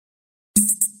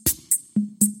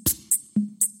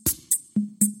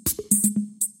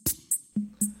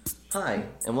Hi,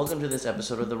 and welcome to this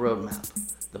episode of The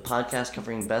Roadmap, the podcast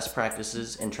covering best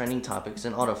practices and trending topics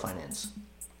in auto finance.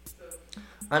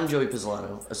 I'm Joey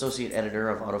Pizzolatto, Associate Editor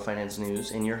of Auto Finance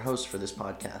News, and your host for this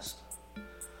podcast.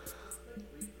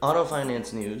 Auto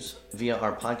Finance News, via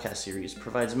our podcast series,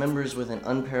 provides members with an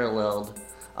unparalleled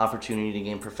opportunity to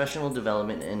gain professional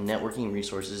development and networking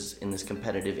resources in this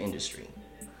competitive industry.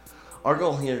 Our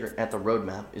goal here at The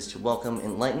Roadmap is to welcome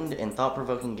enlightened and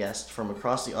thought-provoking guests from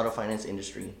across the auto finance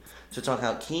industry to talk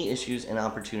about key issues and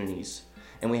opportunities,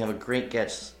 and we have a great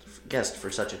guest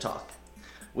for such a talk.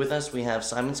 With us, we have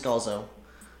Simon Scalzo,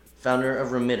 founder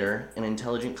of Remitter, an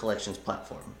intelligent collections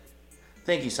platform.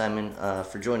 Thank you, Simon,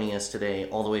 for joining us today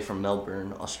all the way from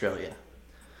Melbourne, Australia.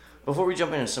 Before we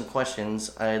jump into some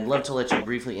questions, I'd love to let you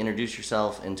briefly introduce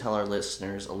yourself and tell our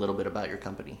listeners a little bit about your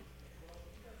company.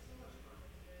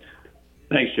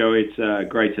 Thanks, Joey. It's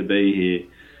great to be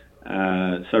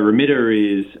here. So Remitter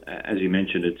is, as you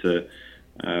mentioned, it's a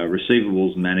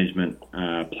receivables management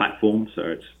platform. So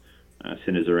it's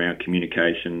centers around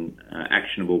communication,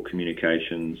 actionable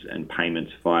communications and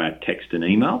payments via text and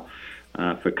email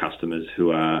for customers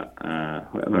who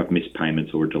have missed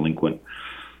payments or are delinquent.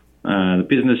 The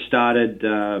business started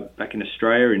back in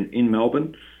Australia, in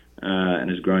Melbourne, and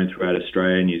has grown throughout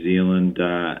Australia, New Zealand,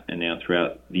 and now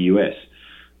throughout the US.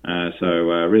 So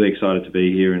really excited to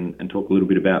be here and talk a little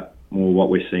bit about more what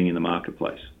we're seeing in the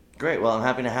marketplace. Great. Well, I'm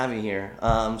happy to have you here.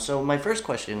 So my first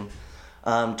question,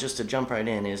 just to jump right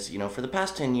in, is, for the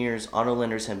past 10 years, auto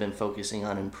lenders have been focusing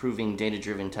on improving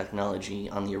data-driven technology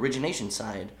on the origination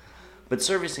side, but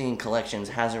servicing and collections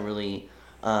hasn't really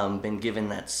been given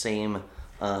that same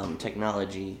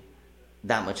technology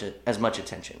as much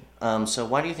attention. So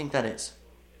why do you think that is?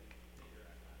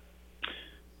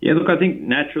 Yeah, look, I think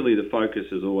naturally the focus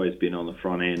has always been on the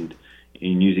front end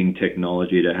in using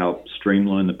technology to help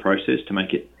streamline the process to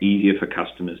make it easier for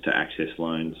customers to access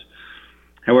loans.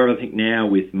 However, I think now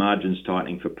with margins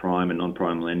tightening for prime and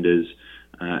non-prime lenders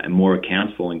and more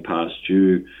accounts falling past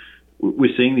due,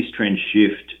 we're seeing this trend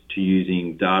shift to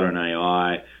using data and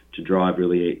AI to drive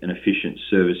really an efficient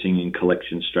servicing and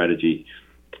collection strategy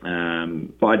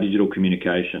by digital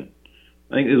communication.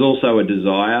 I think there's also a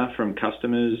desire from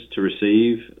customers to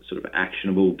receive sort of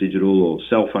actionable digital or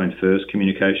cell phone first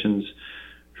communications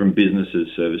from businesses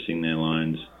servicing their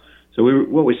loans. So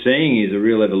what we're seeing is a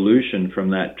real evolution from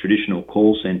that traditional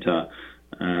call center,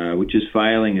 which is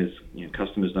failing as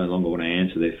customers no longer want to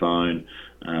answer their phone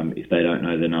if they don't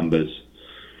know the numbers.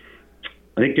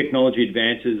 I think technology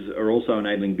advances are also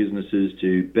enabling businesses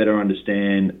to better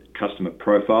understand customer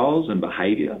profiles and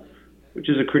behaviour, which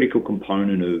is a critical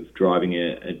component of driving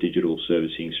a digital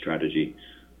servicing strategy.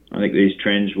 I think these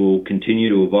trends will continue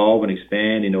to evolve and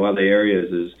expand into other areas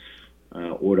as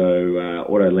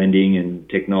auto lending and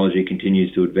technology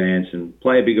continues to advance and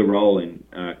play a bigger role in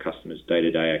customers'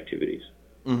 day-to-day activities.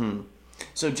 Mm-hmm.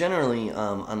 So generally,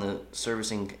 on the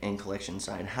servicing and collection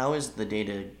side, how is the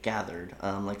data gathered?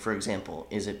 Like, for example,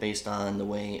 is it based on the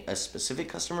way a specific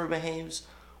customer behaves,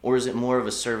 or is it more of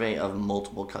a survey of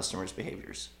multiple customers'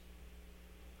 behaviors?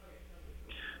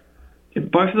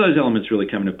 Both of those elements really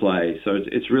come into play. So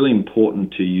it's really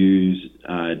important to use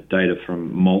data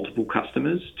from multiple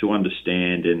customers to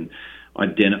understand and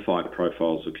identify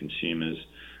profiles of consumers.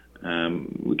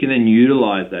 We can then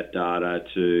utilize that data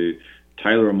to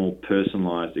tailor a more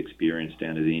personalised experience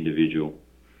down to the individual.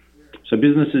 So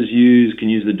businesses can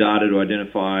use the data to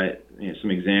identify,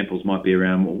 some examples might be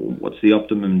around what's the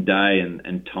optimum day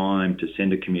and time to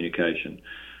send a communication.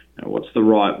 What's the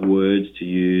right words to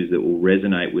use that will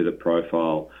resonate with a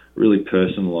profile, really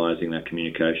personalising that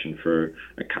communication for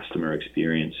a customer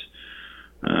experience.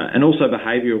 And also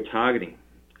behavioural targeting,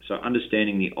 so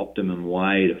understanding the optimum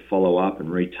way to follow up and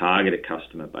retarget a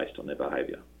customer based on their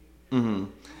behaviour. Mm-hmm.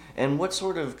 And what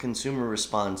sort of consumer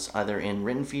response, either in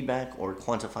written feedback or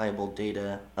quantifiable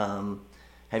data,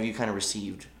 have you kind of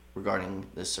received regarding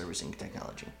this servicing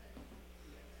technology?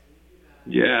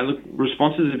 Yeah, look,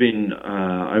 responses have been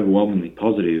overwhelmingly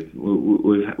positive.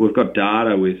 We've got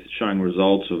data showing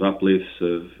results of uplifts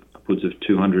of upwards of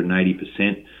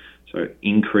 280%, so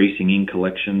increasing in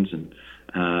collections and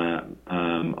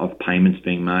of payments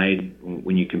being made.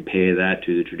 When you compare that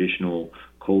to the traditional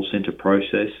call center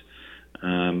process,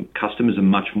 customers are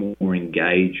much more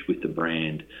engaged with the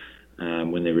brand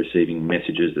when they're receiving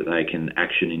messages that they can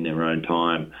action in their own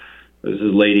time. This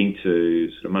is leading to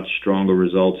sort of much stronger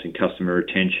results in customer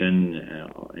retention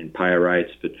and payer rates,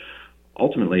 but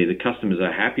ultimately the customers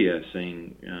are happier,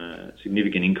 seeing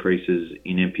significant increases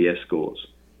in NPS scores.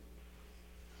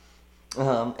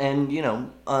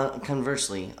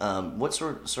 Conversely, what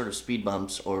sort of speed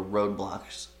bumps or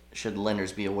roadblocks should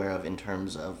lenders be aware of in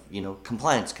terms of,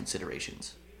 compliance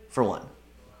considerations, for one?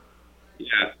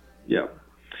 Yeah, yeah.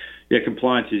 Yeah,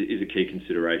 compliance is a key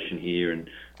consideration here, and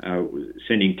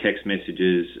sending text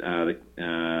messages,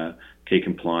 the key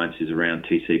compliance is around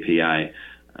TCPA,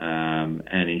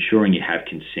 and ensuring you have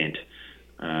consent.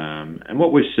 And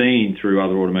what we've seen through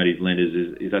other automotive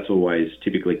lenders is that's always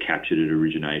typically captured at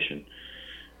origination.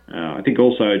 I think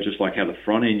also, just like how the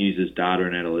front end uses data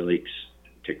and analytics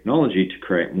technology to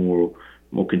create more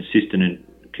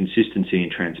consistency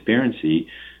and transparency,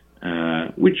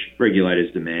 which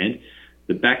regulators demand,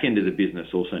 the back end of the business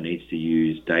also needs to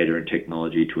use data and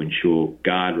technology to ensure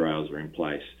guardrails are in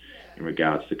place in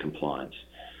regards to compliance.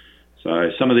 So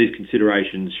some of these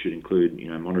considerations should include,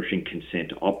 monitoring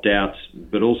consent opt-outs,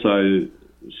 but also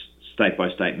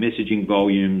state-by-state messaging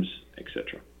volumes,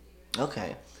 etc.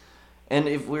 Okay. And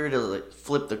if we were to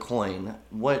flip the coin,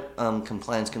 what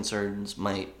compliance concerns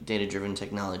might data-driven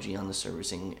technology on the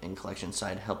servicing and collection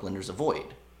side help lenders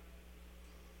avoid?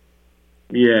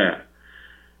 Yeah.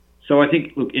 So I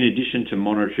think, look, in addition to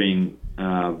monitoring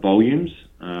volumes,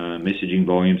 messaging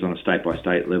volumes on a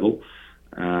state-by-state level,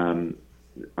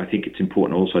 I think it's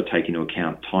important to also take into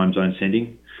account time zone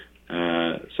sending.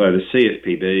 So the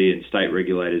CFPB and state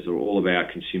regulators are all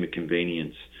about consumer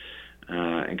convenience,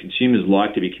 and consumers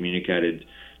like to be communicated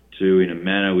to in a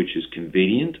manner which is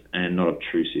convenient and not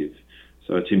obtrusive.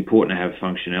 So it's important to have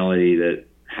functionality that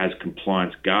has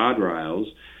compliance guardrails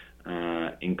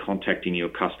in contacting your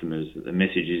customers, that the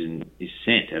message is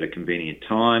sent at a convenient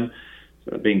time,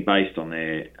 so being based on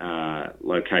their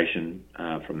location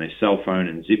from their cell phone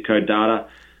and zip code data,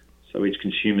 so each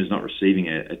consumer is not receiving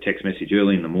a text message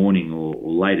early in the morning or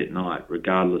late at night,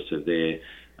 regardless of their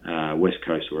West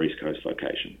Coast or East Coast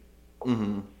location.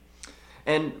 Mm-hmm.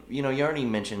 And, you already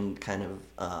mentioned kind of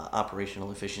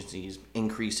operational efficiencies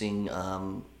increasing,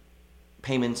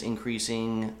 payments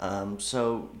increasing.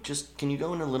 So just can you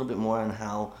go in a little bit more on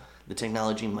how the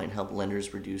technology might help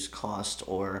lenders reduce cost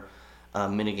or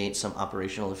mitigate some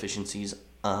operational efficiencies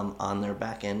on their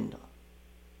back end?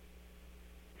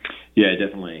 Yeah,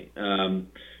 definitely.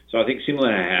 So I think similar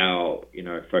to how,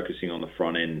 focusing on the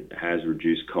front end has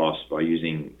reduced costs by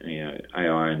using,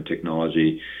 AI and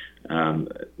technology,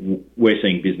 we're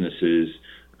seeing businesses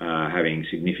having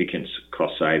significant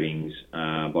cost savings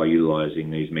by utilising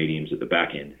these mediums at the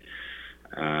back end.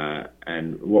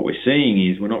 And what we're seeing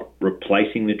is we're not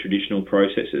replacing the traditional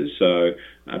processes. So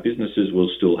businesses will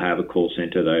still have a call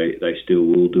centre. They still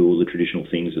will do all the traditional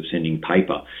things of sending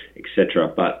paper,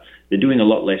 etc. But they're doing a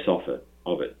lot less of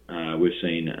it. We've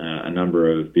seen a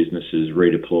number of businesses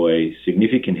redeploy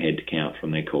significant headcount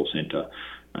from their call centre.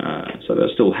 So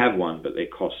they'll still have one, but their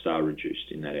costs are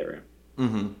reduced in that area.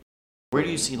 Mm-hmm. Where do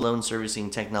you see loan servicing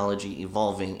technology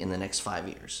evolving in the next 5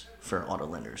 years for auto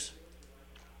lenders?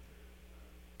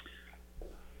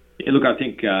 Yeah, look, I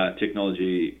think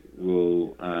technology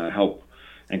will help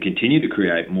and continue to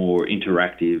create more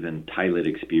interactive and tailored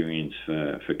experience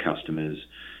for customers.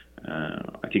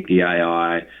 I think the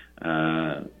AI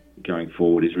going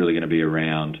forward is really going to be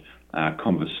around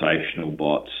conversational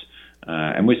bots.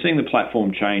 And we're seeing the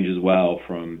platform change as well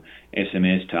from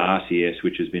SMS to RCS,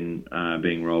 which has been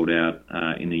being rolled out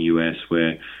in the US,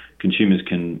 where consumers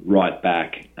can write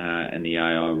back and the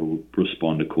AI will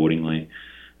respond accordingly.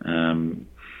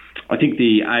 I think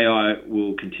the AI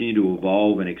will continue to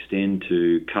evolve and extend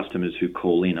to customers who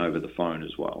call in over the phone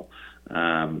as well.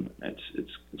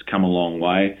 It's come a long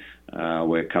way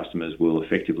where customers will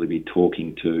effectively be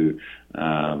talking to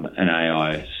an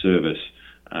AI service,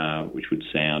 which would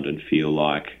sound and feel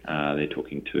like they're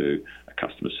talking to a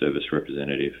customer service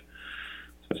representative.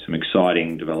 So some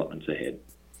exciting developments ahead.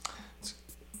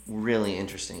 Really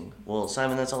interesting. Well,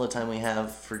 Simon, that's all the time we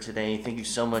have for today. Thank you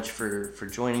so much for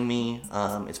joining me.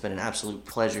 It's been an absolute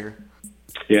pleasure.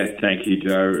 Yeah, thank you,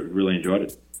 Joe. Really enjoyed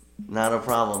it. Not a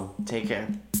problem. Take care.